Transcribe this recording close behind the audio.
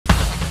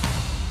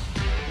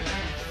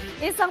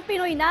Isang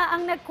Pinoy na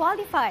ang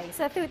nag-qualify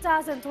sa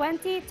 2020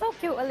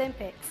 Tokyo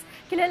Olympics.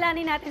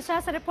 Kilalanin natin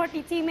siya sa report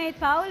ni teammate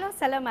Paolo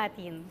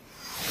Salamatin.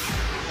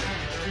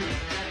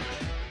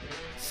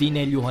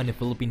 Sinelyuhan ni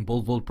Philippine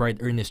Pole Vault Pride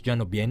Ernest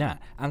John Obiena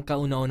ang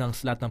kauna-unang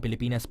slot ng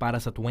Pilipinas para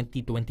sa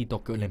 2020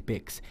 Tokyo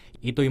Olympics.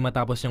 Ito'y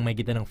matapos niyang may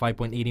kita ng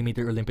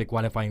 5.80-meter Olympic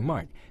qualifying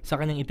mark sa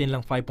kanyang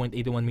itinlang 5.81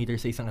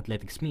 meters sa isang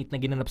athletics meet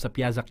na ginanap sa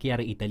Piazza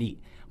Chiari, Italy.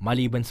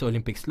 Maliban sa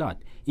Olympic slot,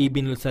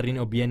 ibinulsa rin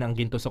ni Obiena ang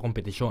ginto sa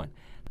kompetisyon.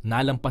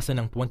 Nalampasan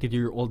ng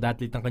 22-year-old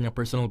athlete ang kanyang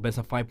personal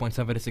best na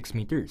 5.76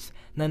 meters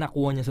na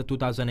nakuha niya sa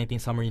 2019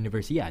 Summer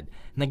Universiad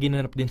na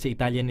ginanap din sa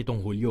Italia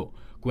nitong Hulyo.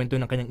 Kwento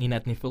ng kanyang ina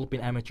at ni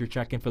Philippine Amateur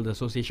Track and Field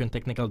Association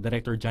Technical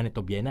Director Janet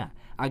Obiena,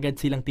 agad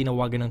silang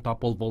tinawagan ng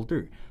top pole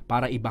vaulter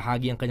para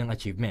ibahagi ang kanyang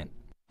achievement.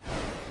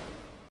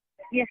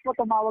 Yes po,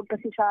 tumawag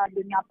kasi siya.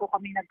 Doon nga po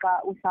kami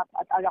nagkausap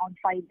at around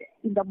 5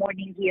 in the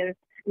morning here,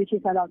 which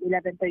is around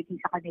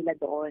 11:30 sa kanila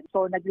doon.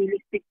 So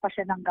nag-release pick pa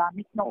siya ng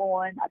gamit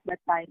noon at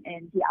that time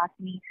and he asked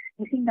me,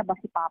 gising na ba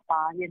si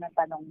Papa? Yun ang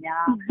tanong niya.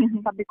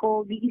 Sabi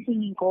ko,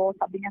 gigisingin ko.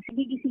 Sabi niya,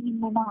 sige,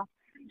 gisingin mo ma.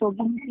 So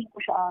gigising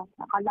ko siya.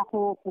 Akala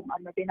ko kung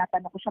ano,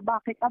 tinatanong ko siya,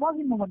 bakit?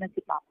 Tawagin mo muna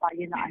si Papa.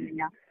 Yun ang ano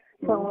niya.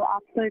 So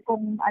after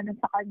kung ano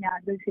sa kanya,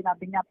 doon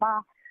sinabi niya,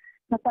 pa,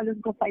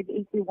 natalon ko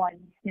 581.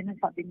 Yun ang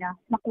sabi niya,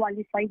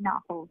 na-qualify na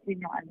ako.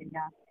 Yun yung ano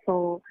niya.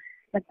 So,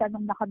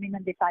 nagtanong na kami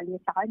ng detalye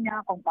sa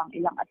kanya kung pang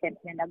ilang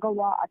attempt niya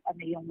nagawa at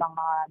ano yung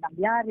mga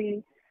nangyari.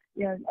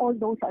 Yun, all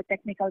those are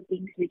technical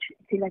things which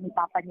sila ni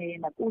Papa niya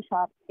yung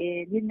nag-usap.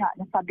 And yun nga,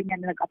 nasabi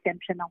niya na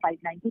nag-attempt siya ng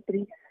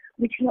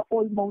 593 which he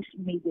almost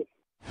made it.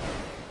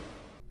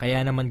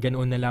 Kaya naman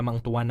ganoon na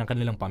lamang ang tuwa ng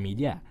kanilang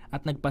pamilya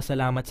at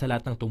nagpasalamat sa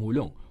lahat ng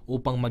tumulong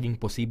upang maging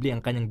posible ang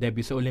kanyang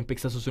debut sa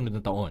Olympics sa susunod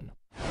na taon.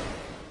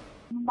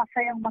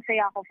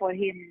 Masayang-masaya ako for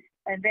him.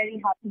 I'm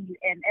very happy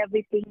and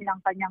everything ng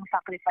kanyang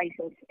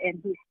sacrifices and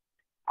his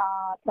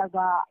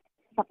taga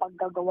sa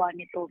paggagawa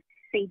nito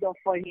paid off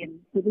for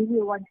him. He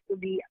really wants to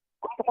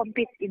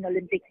compete in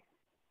Olympics.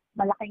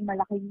 Malaking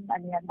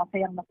ano yan,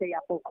 masayang-masaya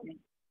po kami.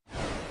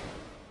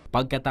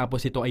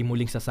 Pagkatapos ito ay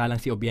muling sasalang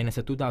si Obiena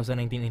sa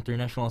 2019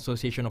 International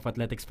Association of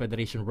Athletics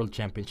Federation World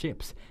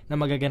Championships na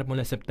magaganap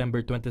mula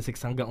September 26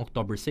 hanggang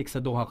October 6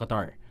 sa Doha,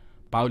 Qatar.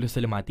 Paolo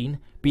Salamatin,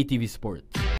 PTV Sport.